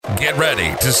Get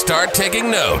ready to start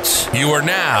taking notes. You are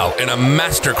now in a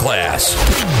masterclass.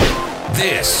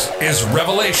 This is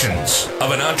Revelations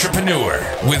of an Entrepreneur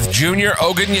with Junior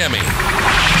Oganyemi.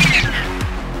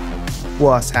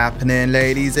 What's happening,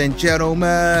 ladies and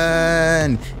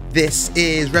gentlemen? This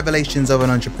is Revelations of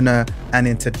an Entrepreneur, and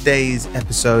in today's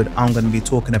episode, I'm going to be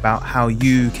talking about how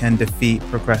you can defeat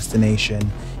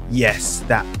procrastination. Yes,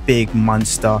 that big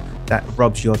monster that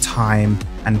robs your time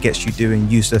and gets you doing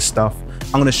useless stuff.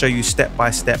 I'm going to show you step by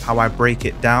step how I break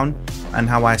it down and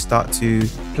how I start to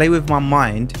play with my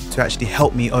mind to actually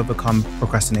help me overcome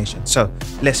procrastination. So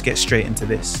let's get straight into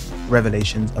this.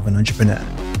 Revelations of an Entrepreneur.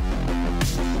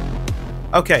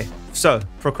 Okay, so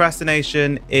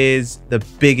procrastination is the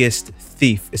biggest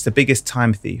thief. It's the biggest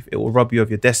time thief. It will rob you of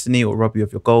your destiny. It will rob you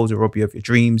of your goals. It will rob you of your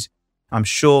dreams. I'm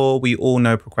sure we all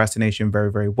know procrastination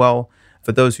very, very well.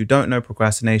 For those who don't know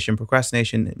procrastination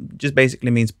just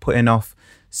basically means putting off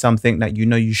something that you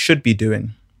know you should be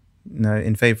doing,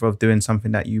 in favor of doing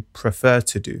something that you prefer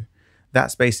to do.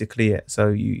 That's basically it. So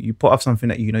you put off something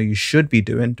that you know you should be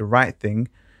doing, the right thing,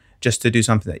 just to do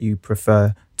something that you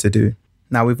prefer to do.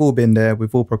 Now, we've all been there.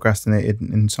 We've all procrastinated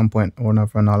in some point or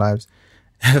another in our lives.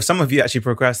 Some of you actually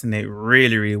procrastinate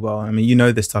really, really well. I mean, you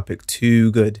know this topic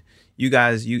too good. You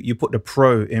guys, you put the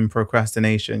pro in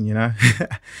procrastination, you know.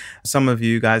 Some of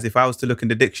you guys, if I was to look in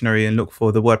the dictionary and look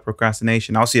for the word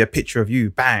procrastination, I'll see a picture of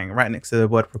you, bang, right next to the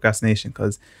word procrastination,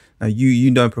 because you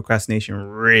know procrastination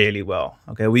really well.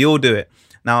 Okay, we all do it.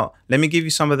 Now, let me give you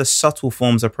some of the subtle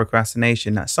forms of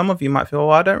procrastination that some of you might feel,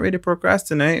 I don't really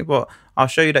procrastinate, but I'll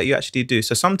show you that you actually do.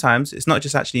 So sometimes it's not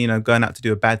just actually, going out to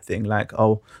do a bad thing, like,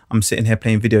 I'm sitting here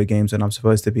playing video games and I'm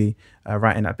supposed to be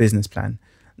writing that business plan.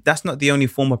 That's not the only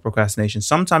form of procrastination.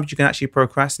 Sometimes you can actually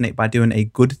procrastinate by doing a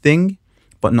good thing,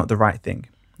 but not the right thing.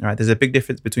 All right. There's a big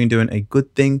difference between doing a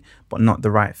good thing, but not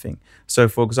the right thing. So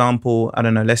for example, I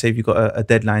don't know, let's say if you've got a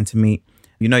deadline to meet,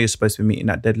 you know you're supposed to be meeting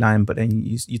that deadline, but then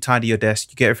you tidy your desk,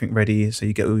 you get everything ready. So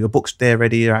you get all your books there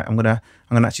ready. All right, I'm gonna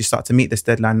actually start to meet this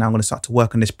deadline now. I'm gonna start to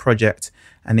work on this project.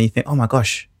 And then you think, oh my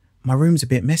gosh, my room's a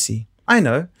bit messy. I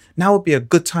know. Now would be a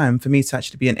good time for me to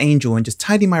actually be an angel and just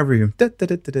tidy my room.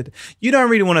 You don't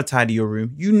really want to tidy your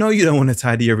room. You know you don't want to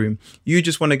tidy your room. You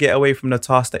just want to get away from the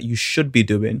task that you should be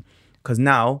doing, because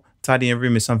now tidying your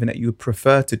room is something that you would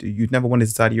prefer to do. You've never wanted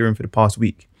to tidy your room for the past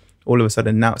week. All of a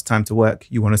sudden, now it's time to work.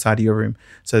 You want to tidy your room.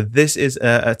 So this is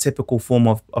a typical form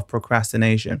of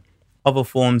procrastination. Other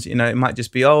forms, it might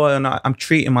just be, I'm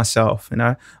treating myself.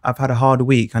 I've had a hard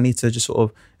week. I need to just sort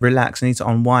of relax. I need to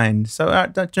unwind. So,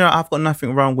 I've got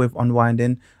nothing wrong with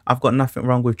unwinding. I've got nothing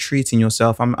wrong with treating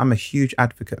yourself. I'm a huge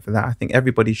advocate for that. I think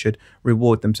everybody should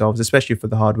reward themselves, especially for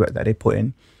the hard work that they put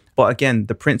in. But again,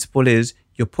 the principle is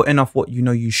you're putting off what you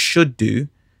know you should do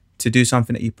to do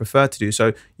something that you prefer to do.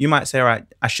 So you might say, all right,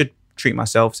 I should treat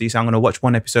myself. So you say, I'm going to watch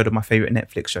one episode of my favorite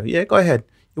Netflix show. Yeah, go ahead.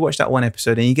 You watch that one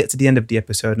episode and you get to the end of the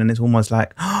episode and it's almost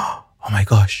like, oh my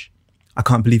gosh, I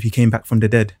can't believe he came back from the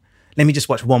dead. Let me just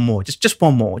watch one more, just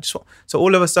one more. So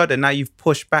all of a sudden now you've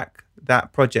pushed back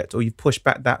that project, or you've pushed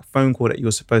back that phone call that you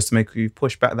were supposed to make, or you've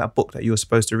pushed back that book that you were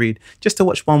supposed to read just to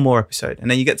watch one more episode.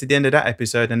 And then you get to the end of that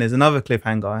episode and there's another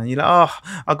cliffhanger and you're like,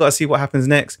 I've got to see what happens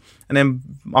next. And then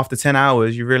after 10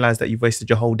 hours, you realize that you've wasted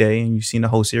your whole day and you've seen the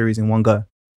whole series in one go.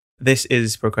 This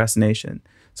is procrastination.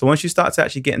 So once you start to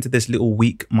actually get into this little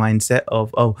weak mindset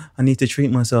of, I need to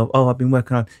treat myself. I've been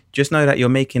working on. Just know that you're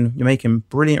making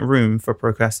brilliant room for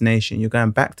procrastination. You're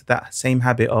going back to that same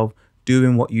habit of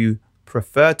doing what you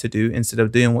prefer to do instead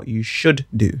of doing what you should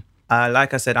do.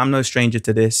 Like I said, I'm no stranger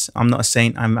to this. I'm not a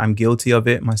saint. I'm guilty of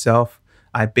it myself.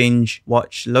 I binge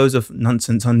watch loads of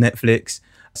nonsense on Netflix.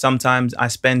 Sometimes I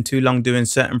spend too long doing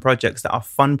certain projects that are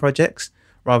fun projects,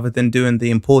 rather than doing the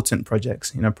important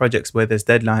projects, projects where there's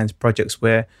deadlines, projects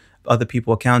where other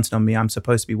people are counting on me. I'm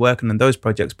supposed to be working on those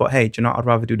projects, but hey, do you know, I'd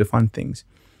rather do the fun things.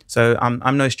 So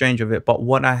I'm no stranger of it. But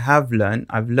what I've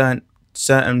learned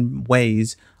certain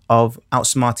ways of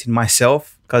outsmarting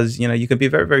myself, because, you can be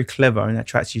very, very clever and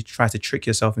try to trick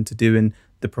yourself into doing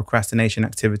the procrastination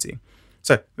activity.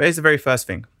 So here's the very first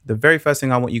thing. The very first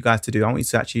thing I want you guys to do, I want you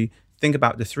to actually think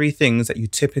about the 3 things that you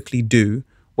typically do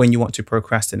when you want to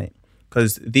procrastinate.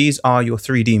 Because these are your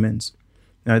 3 demons.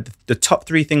 The top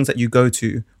 3 things that you go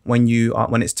to when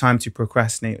it's time to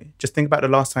procrastinate. Just think about the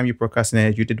last time you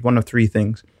procrastinated. You did one of 3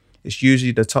 things. It's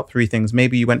usually the top 3 things.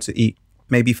 Maybe you went to eat.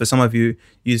 Maybe for some of you,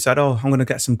 you decide, I'm going to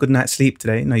get some good night's sleep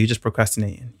today. No, you're just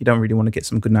procrastinating. You don't really want to get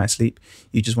some good night's sleep.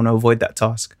 You just want to avoid that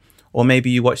task. Or maybe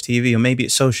you watch TV, or maybe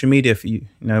it's social media for you.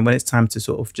 When it's time to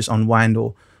sort of just unwind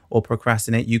or or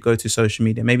procrastinate, you go to social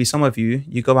media. Maybe some of you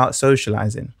go out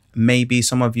socializing. Maybe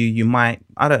some of you might,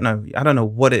 I don't know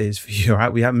what it is for you,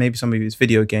 right? Maybe some of you it's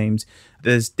video games.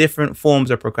 There's different forms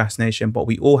of procrastination, but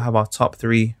we all have our top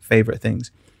 3 favorite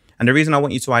things. And the reason I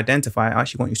want you to identify, I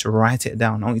actually want you to write it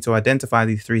down. I want you to identify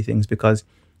these 3 things because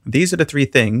these are the 3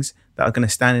 things that are going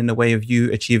to stand in the way of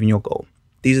you achieving your goal.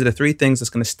 These are the 3 things that's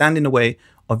going to stand in the way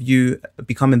of you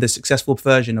becoming the successful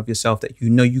version of yourself that you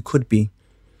know you could be.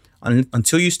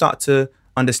 Until you start to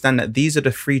understand that these are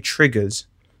the 3 triggers,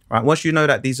 right? Once you know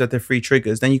that these are the 3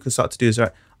 triggers, then you can start to do is,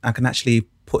 right, I can actually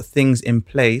put things in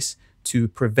place to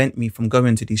prevent me from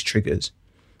going to these triggers.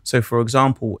 So for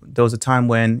example, there was a time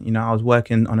when, I was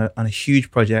working on a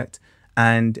huge project,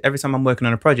 and every time I'm working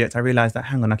on a project, I realized that,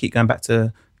 hang on, I keep going back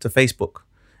to Facebook.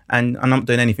 And I'm not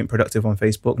doing anything productive on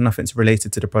Facebook. Nothing's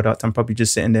related to the product. I'm probably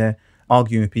just sitting there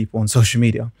arguing with people on social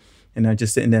media,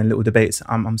 just sitting there in little debates.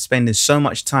 I'm spending so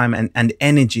much time and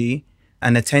energy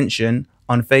and attention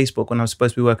on Facebook when I was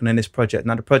supposed to be working on this project.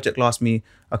 Now, the project lasts me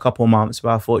a couple of months, but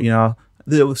I thought,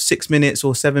 little 6 minutes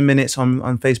or 7 minutes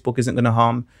on Facebook isn't going to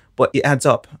harm, but it adds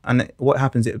up. And what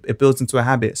happens, it builds into a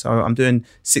habit. So I'm doing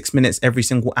 6 minutes every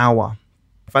single hour.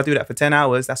 If I do that for 10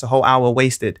 hours, that's a whole hour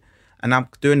wasted. And I'm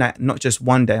doing that not just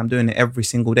one day, I'm doing it every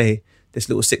single day. This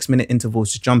little 6-minute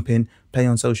intervals, just jump in, play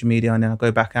on social media, and then I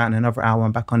go back out and another hour,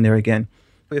 I'm back on there again.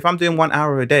 But if I'm doing 1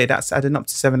 hour a day, that's adding up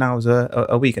to 7 hours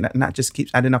a week. And that just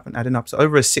keeps adding up and adding up. So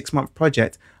over a 6-month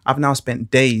project, I've now spent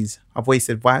days, I've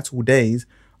wasted vital days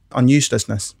on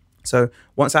uselessness. So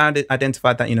once I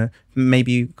identified that,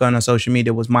 maybe going on social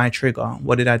media was my trigger,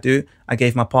 what did I do? I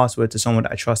gave my password to someone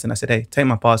that I trust, and I said, hey, take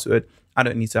my password. I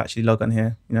don't need to actually log on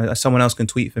here. Someone else can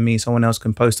tweet for me. Someone else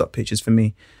can post up pictures for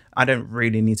me. I don't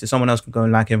really need to. Someone else can go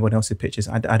and like everyone else's pictures.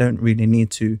 I don't really need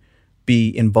to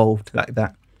be involved like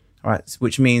that. All right.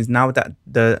 Which means now that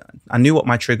I knew what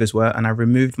my triggers were, and I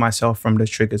removed myself from those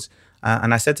triggers.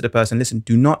 And I said to the person, listen,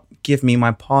 do not give me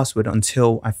my password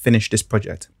until I finish this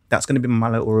project. That's going to be my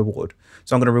little reward.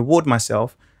 So I'm going to reward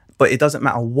myself, but it doesn't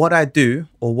matter what I do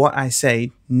or what I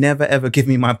say. Never, ever give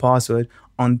me my password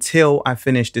until I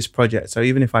finish this project. So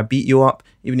even if I beat you up,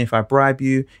 even if I bribe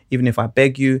you, even if I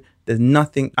beg you, there's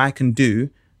nothing I can do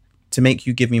to make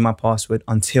you give me my password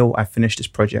until I finish this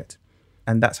project.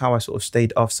 And that's how I sort of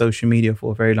stayed off social media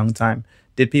for a very long time.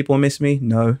 Did people miss me?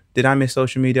 No. Did I miss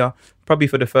social media? Probably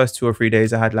for the first 2 or 3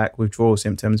 days, I had like withdrawal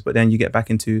symptoms, but then you get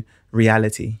back into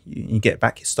reality. You get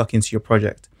back stuck into your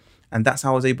project. And that's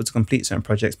how I was able to complete certain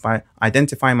projects, by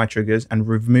identifying my triggers and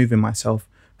removing myself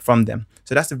from them.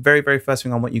 So that's the very, very first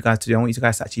thing I want you guys to do. I want you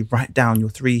guys to actually write down your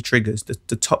 3 triggers,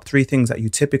 the top 3 things that you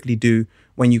typically do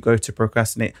when you go to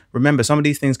procrastinate. Remember, some of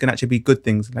these things can actually be good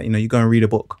things. Like, you go and read a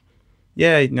book.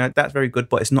 Yeah, that's very good,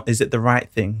 but it's not, is it the right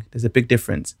thing? There's a big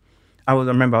difference. I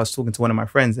remember I was talking to one of my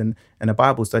friends in a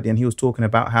Bible study, and he was talking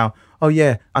about how, oh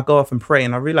yeah, I go off and pray.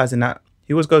 And I realizing that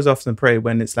he always goes off and pray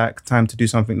when it's like time to do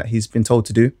something that he's been told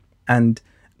to do. And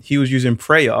he was using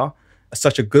prayer as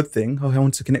such a good thing. Oh, I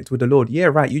want to connect with the Lord. Yeah,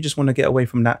 right. You just want to get away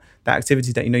from that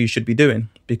activity that you should be doing.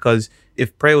 Because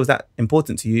if prayer was that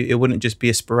important to you, it wouldn't just be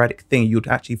a sporadic thing. You'd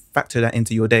actually factor that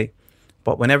into your day.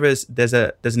 But whenever there's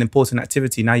an important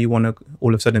activity, now you want to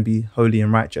all of a sudden be holy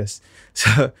and righteous.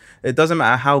 So it doesn't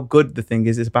matter how good the thing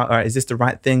is. It's about, all right, is this the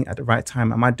right thing at the right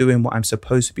time? Am I doing what I'm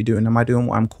supposed to be doing? Am I doing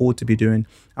what I'm called to be doing?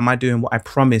 Am I doing what I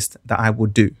promised that I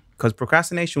would do? Because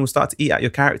procrastination will start to eat at your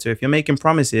character. If you're making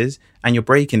promises and you're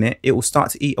breaking it, it will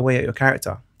start to eat away at your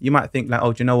character. You might think like,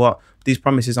 oh, do you know what? These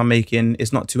promises I'm making,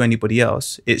 it's not to anybody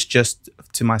else. It's just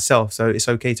to myself. So it's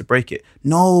okay to break it.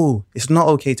 No, it's not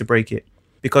okay to break it.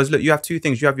 Because look, you have 2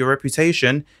 things. You have your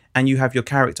reputation and you have your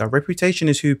character. Reputation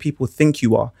is who people think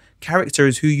you are. Character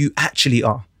is who you actually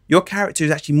are. Your character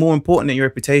is actually more important than your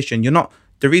reputation.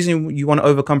 The reason you want to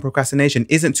overcome procrastination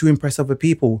isn't to impress other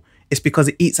people. It's because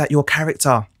it eats at your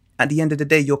character. At the end of the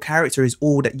day, your character is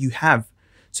all that you have.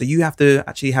 So you have to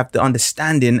actually have the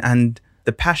understanding and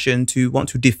the passion to want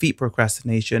to defeat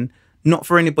procrastination, not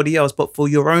for anybody else, but for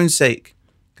your own sake.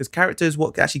 Because character is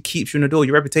what actually keeps you in the door.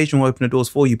 Your reputation will open the doors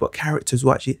for you, but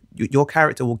your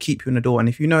character will keep you in the door. And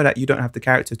if you know that you don't have the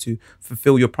character to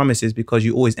fulfill your promises because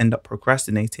you always end up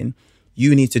procrastinating,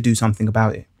 you need to do something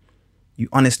about it. You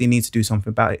honestly need to do something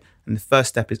about it. And the first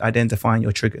step is identifying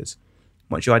your triggers.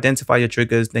 Once you identify your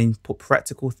triggers, then put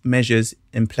practical measures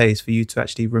in place for you to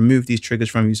actually remove these triggers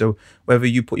from you. So whether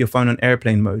you put your phone on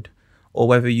airplane mode, or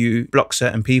whether you block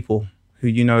certain people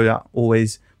who that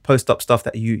always post up stuff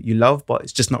that you love, but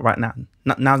it's just not right now.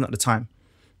 Now's not the time.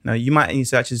 Now, you might need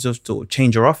to actually just sort of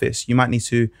change your office. You might need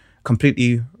to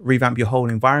completely revamp your whole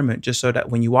environment just so that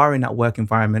when you are in that work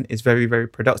environment, it's very, very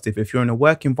productive. If you're in a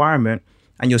work environment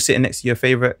and you're sitting next to your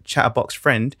favorite chatterbox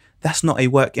friend, that's not a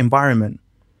work environment.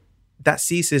 That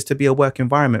ceases to be a work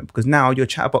environment because now your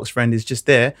chatterbox friend is just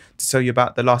there to tell you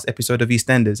about the last episode of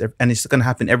EastEnders, and it's going to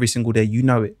happen every single day. You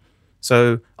know it.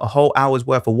 So a whole hour's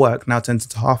worth of work now turns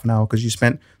into half an hour because you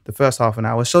spent the first half an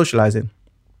hour socializing.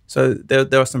 So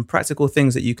there are some practical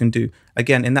things that you can do.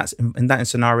 Again, in that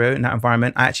scenario, in that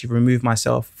environment, I actually remove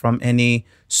myself from any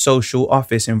social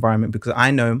office environment because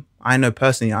I know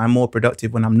personally I'm more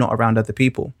productive when I'm not around other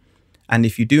people. And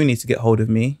if you do need to get hold of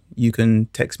me, you can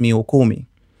text me or call me.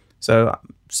 So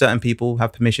certain people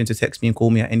have permission to text me and call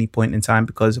me at any point in time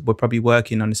because we're probably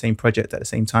working on the same project at the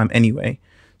same time anyway.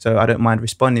 So I don't mind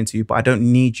responding to you, but I don't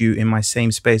need you in my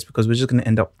same space because we're just going to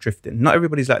end up drifting. Not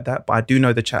everybody's like that, but I do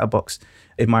know the chatterbox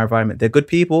in my environment. They're good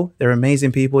people. They're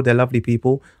amazing people. They're lovely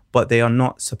people, but they are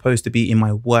not supposed to be in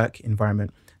my work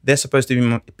environment. They're supposed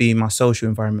to be in my social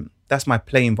environment. That's my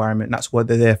play environment. That's what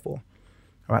they're there for.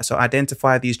 All right. So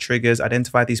identify these triggers,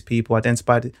 identify these people,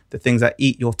 identify the things that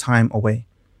eat your time away,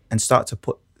 and start to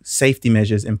put safety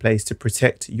measures in place to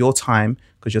protect your time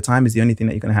because your time is the only thing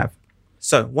that you're going to have.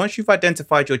 So once you've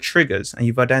identified your triggers and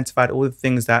you've identified all the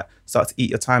things that start to eat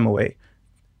your time away,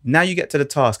 now you get to the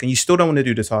task and you still don't want to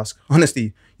do the task.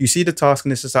 Honestly, you see the task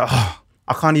and it's just like, oh,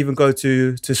 I can't even go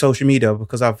to social media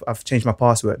because I've changed my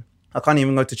password. I can't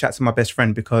even go to chat to my best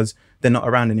friend because they're not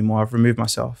around anymore. I've removed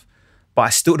myself. But I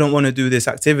still don't want to do this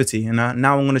activity. And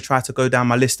now I'm going to try to go down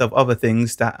my list of other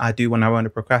things that I do when I want to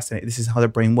procrastinate. This is how the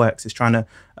brain works. It's trying to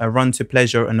run to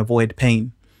pleasure and avoid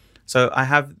pain. So I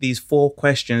have these 4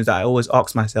 questions that I always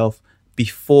ask myself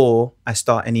before I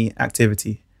start any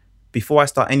activity. Before I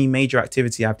start any major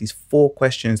activity, I have these 4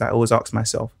 questions that I always ask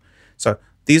myself. So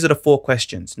these are the 4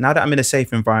 questions. Now that I'm in a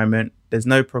safe environment, there's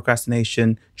no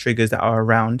procrastination triggers that are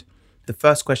around. The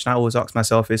first question I always ask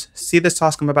myself is, see this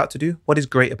task I'm about to do? What is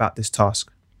great about this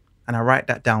task? And I write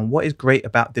that down. What is great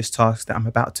about this task that I'm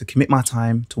about to commit my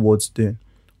time towards doing?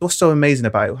 What's so amazing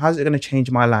about it? How's it going to change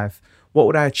my life? What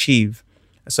would I achieve?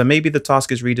 So maybe the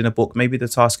task is reading a book. Maybe the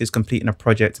task is completing a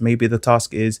project. Maybe the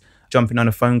task is jumping on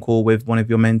a phone call with one of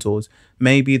your mentors.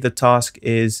 Maybe the task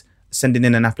is sending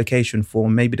in an application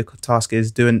form. Maybe the task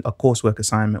is doing a coursework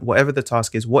assignment. Whatever the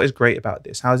task is, what is great about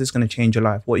this? How is this going to change your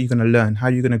life? What are you going to learn? How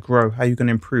are you going to grow? How are you going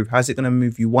to improve? How is it going to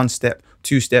move you 1 step,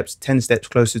 2 steps, 10 steps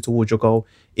closer towards your goal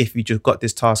if you just got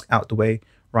this task out the way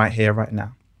right here, right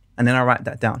now? And then I write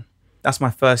that down. That's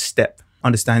my first step,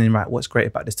 understanding, right, what's great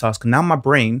about this task. And now my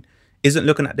brain isn't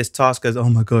looking at this task as, oh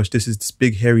my gosh, this is this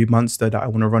big hairy monster that I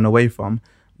want to run away from.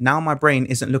 Now my brain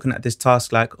isn't looking at this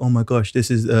task like, oh my gosh, this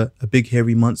is a big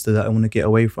hairy monster that I want to get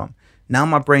away from. Now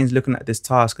my brain's looking at this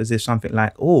task as if something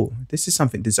like, oh, this is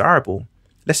something desirable.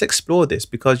 Let's explore this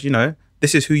because,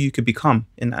 this is who you could become.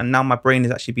 And now my brain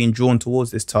is actually being drawn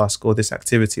towards this task or this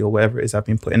activity or whatever it is I've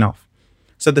been putting off.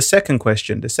 So the second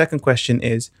question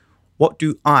is, what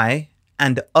do I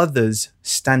and others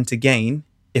stand to gain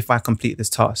if I complete this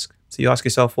task? So you ask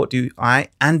yourself, what do I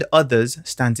and others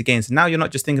stand to gain? So now you're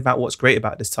not just thinking about what's great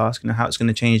about this task, how it's going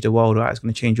to change the world or how it's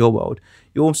going to change your world.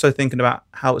 You're also thinking about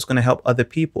how it's going to help other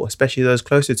people, especially those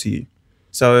closer to you.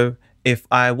 So if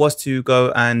I was to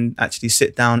go and actually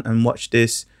sit down and watch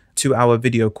this 2-hour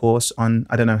video course on,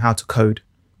 I don't know, how to code,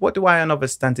 what do I and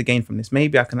others stand to gain from this?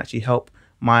 Maybe I can actually help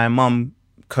my mum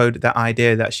code that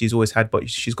idea that she's always had, but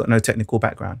she's got no technical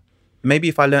background. Maybe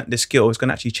if I learned this skill, it's going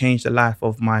to actually change the life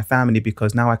of my family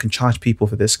because now I can charge people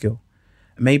for this skill.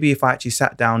 Maybe if I actually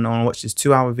sat down and watched this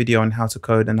 2-hour video on how to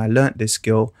code and I learned this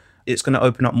skill, it's going to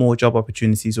open up more job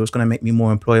opportunities or it's going to make me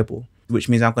more employable, which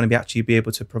means I'm going to be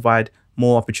able to provide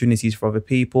more opportunities for other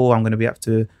people. I'm going to be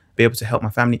able to help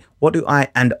my family. What do I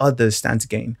and others stand to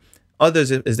gain? Others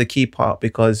is the key part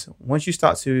because once you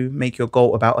start to make your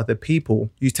goal about other people,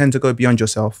 you tend to go beyond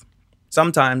yourself.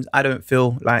 Sometimes I don't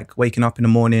feel like waking up in the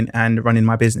morning and running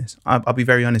my business. I'll be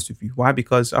very honest with you. Why?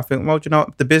 Because I think,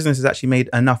 the business has actually made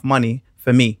enough money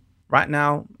for me. Right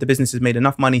now, the business has made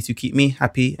enough money to keep me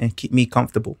happy and keep me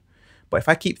comfortable. But if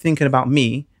I keep thinking about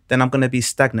me, then I'm going to be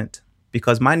stagnant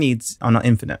because my needs are not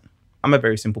infinite. I'm a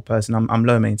very simple person. I'm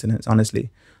low maintenance, honestly.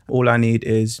 All I need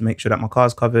is make sure that my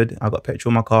car's covered. I've got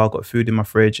petrol in my car, I've got food in my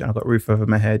fridge, and I've got a roof over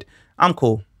my head. I'm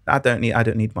cool. I don't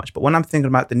need much. But when I'm thinking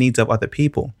about the needs of other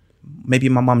people, maybe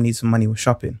my mum needs some money with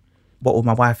shopping. What will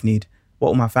my wife need? What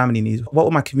will my family need? What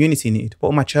will my community need? What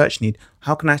will my church need?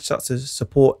 How can I start to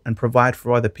support and provide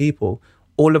for other people?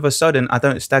 All of a sudden, I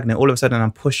don't stagnate. All of a sudden,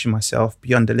 I'm pushing myself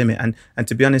beyond the limit. And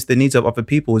to be honest, the needs of other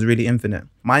people is really infinite.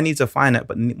 My needs are finite,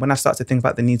 but when I start to think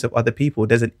about the needs of other people,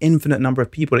 there's an infinite number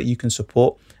of people that you can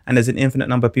support. And there's an infinite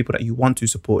number of people that you want to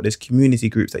support. There's community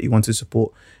groups that you want to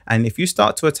support. And if you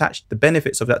start to attach the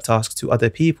benefits of that task to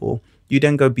other people, you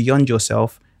then go beyond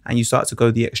yourself and you start to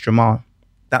go the extra mile.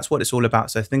 That's what it's all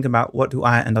about. So think about, what do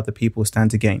I and other people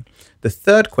stand to gain? The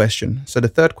third question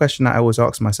that I always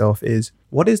ask myself is,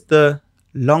 what is the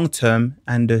long-term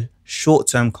and the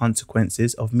short-term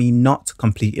consequences of me not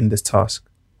completing this task?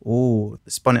 Oh,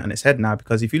 spun it on its head now,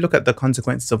 because if you look at the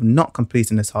consequences of not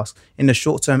completing this task in the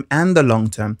short term and the long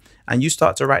term, and you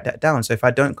start to write that down. So if I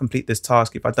don't complete this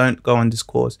task, if I don't go on this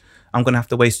course, I'm going to have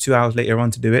to waste 2 hours later on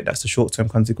to do it. That's the short term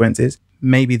consequences.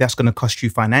 Maybe that's going to cost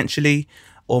you financially,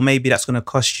 or maybe that's going to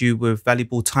cost you with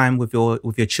valuable time with your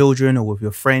children or with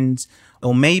your friends.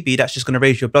 Or maybe that's just going to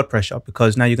raise your blood pressure,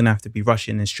 because now you're going to have to be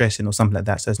rushing and stressing or something like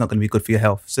that. So it's not going to be good for your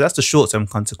health. So that's the short-term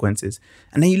consequences.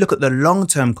 And then you look at the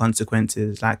long-term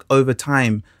consequences, like over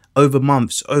time, over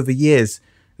months, over years.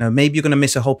 Now, maybe you're going to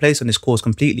miss a whole place on this course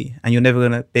completely, and you're never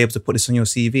going to be able to put this on your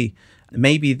CV.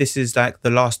 Maybe this is like the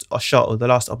last shot or the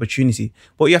last opportunity.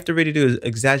 What you have to really do is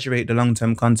exaggerate the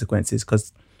long-term consequences,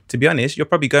 because to be honest, you're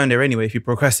probably going there anyway if you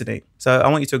procrastinate. So I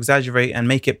want you to exaggerate and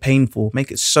make it painful. Make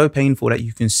it so painful that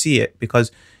you can see it, because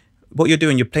what you're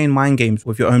doing, you're playing mind games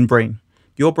with your own brain.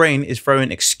 Your brain is throwing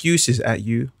excuses at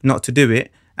you not to do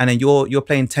it. And then you're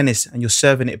playing tennis and you're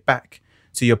serving it back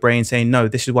to your brain saying, no,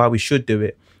 this is why we should do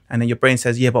it. And then your brain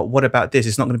says, yeah, but what about this?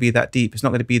 It's not going to be that deep. It's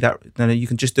not going to be that, no, you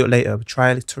can just do it later.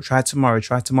 Try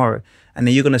tomorrow. And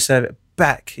then you're going to serve it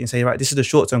back and say, right, this is the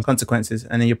short-term consequences.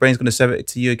 And then your brain's going to serve it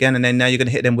to you again. And then now you're going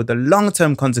to hit them with the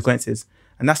long-term consequences.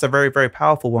 And that's a very, very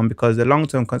powerful one, because the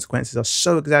long-term consequences are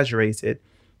so exaggerated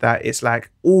that it's like,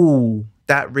 ooh,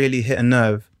 that really hit a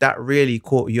nerve. That really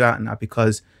caught you out now,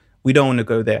 because we don't want to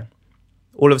go there.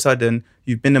 All of a sudden,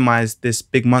 you've minimized this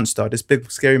big monster, this big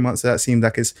scary monster that seems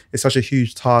like it's such a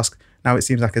huge task. Now it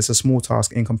seems like it's a small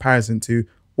task in comparison to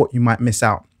what you might miss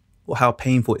out, or how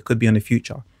painful it could be in the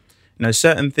future. You know,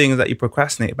 certain things that you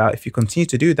procrastinate about, if you continue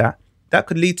to do that, that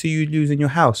could lead to you losing your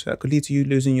house. That could lead to you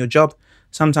losing your job.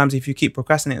 Sometimes if you keep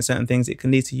procrastinating certain things, it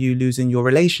can lead to you losing your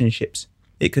relationships.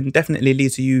 It can definitely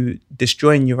lead to you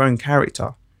destroying your own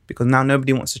character, because now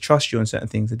nobody wants to trust you on certain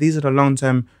things. These are the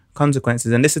long-term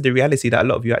consequences. And this is the reality that a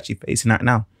lot of you are actually facing right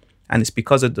now. And it's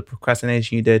because of the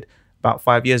procrastination you did about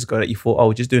 5 years ago that you thought,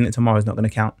 oh, just doing it tomorrow is not going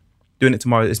to count. Doing it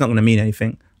tomorrow, it's not going to mean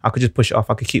anything. I could just push it off.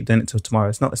 I could keep doing it till tomorrow.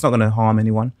 It's not going to harm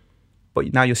anyone.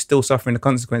 But now you're still suffering the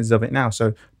consequences of it now.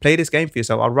 So play this game for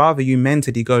yourself. I'd rather you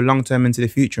mentally go long-term into the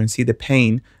future and see the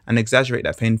pain and exaggerate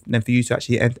that pain than for you to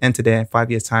actually enter there in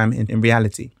 5 years' time in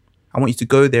reality. I want you to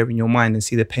go there in your mind and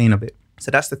see the pain of it.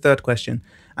 So that's the third question.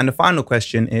 And the final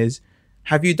question is,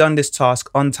 have you done this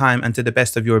task on time and to the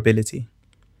best of your ability?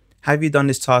 Have you done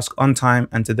this task on time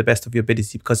and to the best of your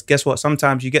ability? Because guess what?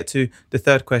 Sometimes you get to the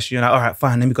third question, you're like, all right,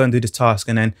 fine, let me go and do this task.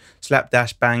 And then slap,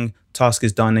 dash, bang, task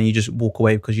is done. And you just walk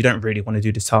away because you don't really want to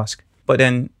do this task. But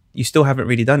then you still haven't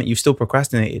really done it. You've still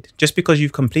procrastinated. Just because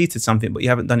you've completed something, but you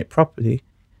haven't done it properly,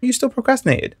 you still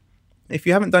procrastinated. If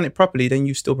you haven't done it properly, then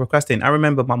you still procrastinate. I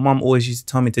remember my mom always used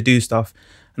to tell me to do stuff.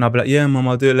 And I'll be like, yeah, mom,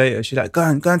 I'll do it later. She's like, go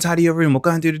and tidy your room, or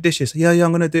go and do the dishes. Yeah,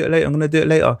 I'm going to do it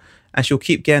later. And she'll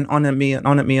keep getting on at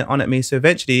me. So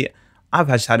eventually I've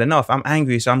just had enough. I'm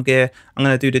angry. So I'm going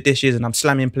to do the dishes, and I'm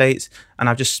slamming plates, and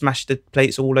I've just smashed the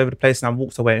plates all over the place, and I've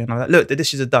walked away. And I'm like, look, the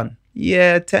dishes are done.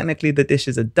 Yeah, technically the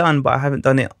dishes are done, but I haven't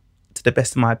done it to the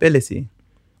best of my ability.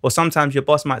 Or sometimes your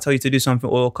boss might tell you to do something,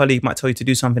 or a colleague might tell you to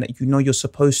do something that you know you're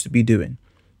supposed to be doing.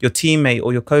 Your teammate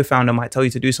or your co-founder might tell you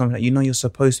to do something that you know you're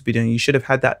supposed to be doing. You should have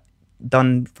had that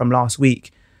done from last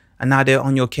week. And now they're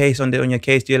on your case, You're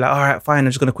like, all right, fine, I'm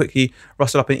just going to quickly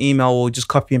rustle up an email or just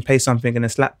copy and paste something and then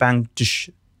slap, bang, just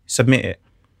submit it.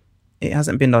 It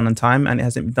hasn't been done on time, and it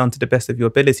hasn't been done to the best of your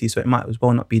ability, so it might as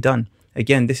well not be done.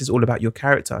 Again, this is all about your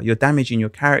character. You're damaging your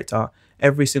character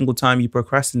every single time you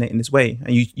procrastinate in this way.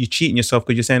 And you're cheating yourself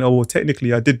because you're saying, oh, well,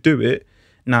 technically I did do it.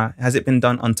 Nah, has it been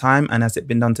done on time, and has it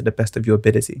been done to the best of your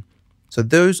ability? So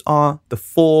those are the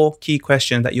 4 key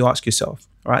questions that you ask yourself,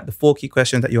 all right? The 4 key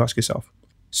questions that you ask yourself.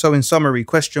 So in summary,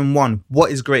 question 1, what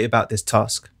is great about this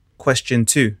task? Question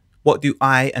 2, what do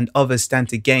I and others stand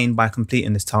to gain by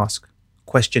completing this task?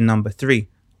 Question number 3,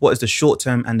 what is the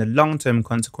short-term and the long-term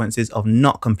consequences of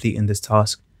not completing this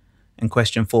task? And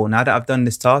question 4, now that I've done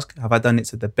this task, have I done it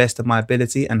to the best of my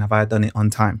ability, and have I done it on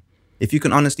time? If you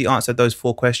can honestly answer those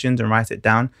 4 questions and write it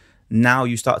down, now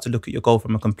you start to look at your goal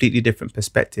from a completely different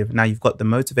perspective. Now you've got the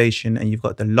motivation and you've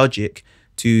got the logic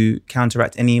to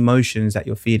counteract any emotions that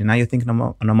you're feeling. Now you're thinking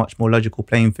on a much more logical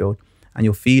playing field, and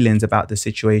your feelings about the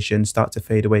situation start to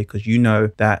fade away, because you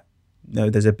know that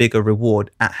there's a bigger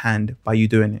reward at hand by you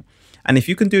doing it. And if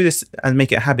you can do this and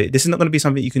make it a habit, this is not going to be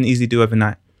something you can easily do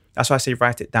overnight. That's why I say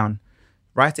write it down.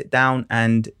 Write it down,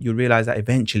 and you'll realize that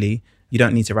eventually you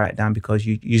don't need to write it down, because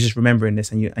you're just remembering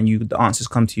this, and the answers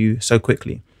come to you so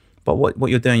quickly. But what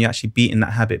you're doing, you're actually beating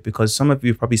that habit, because some of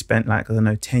you have probably spent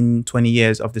 10, 20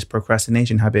 years of this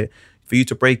procrastination habit. For you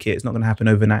to break it, it's not going to happen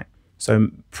overnight. So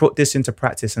put this into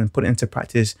practice and put it into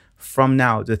practice from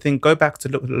now. Go back to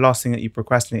look at the last thing that you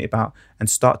procrastinate about and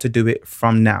start to do it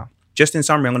from now. Just in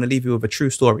summary, I'm going to leave you with a true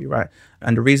story, right?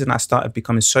 And the reason I started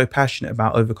becoming so passionate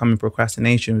about overcoming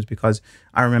procrastination was because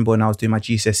I remember when I was doing my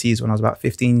GCSEs when I was about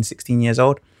 15, 16 years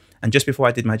old. And just before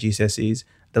I did my GCSEs,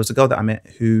 there was a girl that I met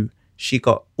who she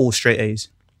got all straight A's,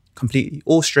 completely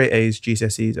all straight A's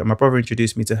GCSEs. And my brother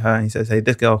introduced me to her and he says, hey,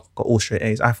 this girl got all straight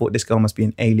A's. I thought this girl must be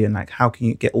an alien. Like, how can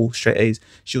you get all straight A's?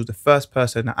 She was the first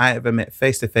person that I ever met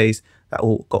face to face that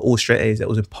got all straight A's. That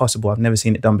was impossible. I've never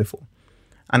seen it done before.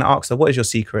 And I asked her, what is your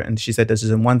secret? And she said there's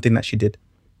just one thing that she did.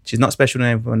 She's not special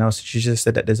than everyone else. She just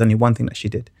said that there's only one thing that she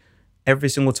did. Every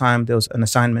single time there was an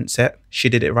assignment set, she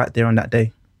did it right there on that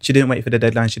day. She didn't wait for the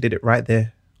deadline. She did it right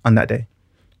there on that day.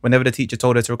 Whenever the teacher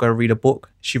told her to go read a book,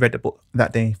 she read the book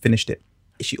that day, finished it.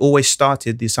 She always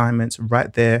started the assignments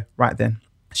right there, right then.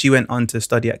 She went on to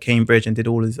study at Cambridge and did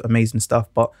all this amazing stuff.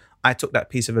 But I took that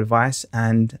piece of advice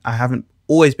and I haven't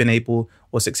always been able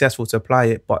or successful to apply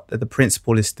it, but the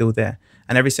principle is still there.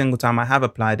 And every single time I have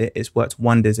applied it, it's worked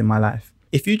wonders in my life.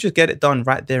 If you just get it done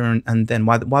right there and then,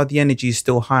 while the energy is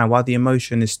still high, while the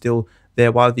emotion is still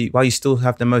there, while you still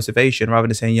have the motivation, rather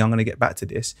than saying, yeah, I'm going to get back to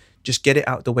this, just get it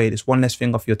out the way. There's one less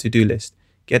thing off your to-do list.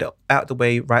 Get it out the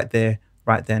way right there,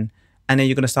 right then. And then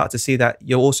you're going to start to see that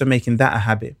you're also making that a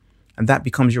habit. And that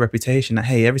becomes your reputation that,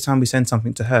 hey, every time we send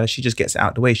something to her, she just gets it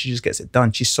out the way. She just gets it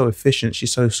done. She's so efficient.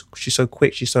 She's so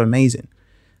quick. She's so amazing.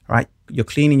 Right? You're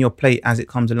cleaning your plate as it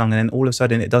comes along. And then all of a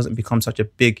sudden it doesn't become such a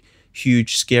big,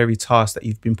 huge, scary task that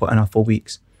you've been putting off for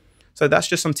weeks. So that's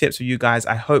just some tips for you guys.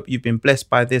 I hope you've been blessed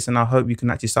by this and I hope you can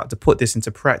actually start to put this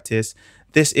into practice.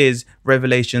 This is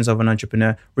Revelations of an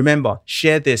Entrepreneur. Remember,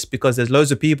 share this because there's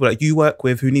loads of people that you work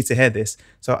with who need to hear this.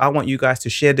 So I want you guys to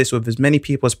share this with as many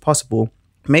people as possible.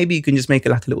 Maybe you can just make it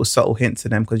like a little subtle hint to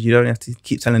them, because you don't have to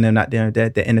keep telling them that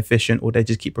they're inefficient or they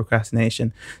just keep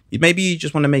procrastination. Maybe you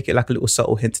just want to make it like a little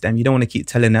subtle hint to them. You don't want to keep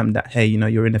telling them that, hey,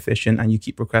 you're inefficient and you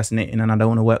keep procrastinating and I don't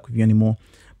want to work with you anymore.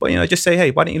 But, just say,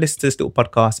 hey, why don't you listen to this little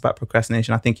podcast about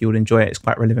procrastination? I think you would enjoy it. It's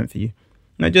quite relevant for you.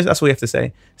 Just that's all you have to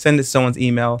say. Send it to someone's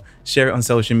email, share it on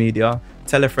social media,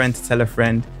 tell a friend to tell a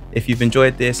friend. If you've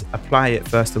enjoyed this, apply it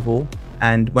first of all.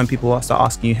 And when people start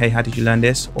asking you, hey, how did you learn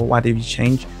this? Or why did you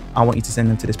change? I want you to send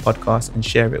them to this podcast and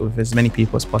share it with as many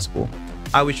people as possible.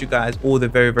 I wish you guys all the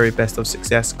very, very best of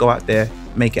success. Go out there,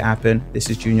 make it happen. This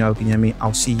is Junior Ogunyemi.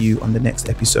 I'll see you on the next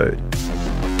episode.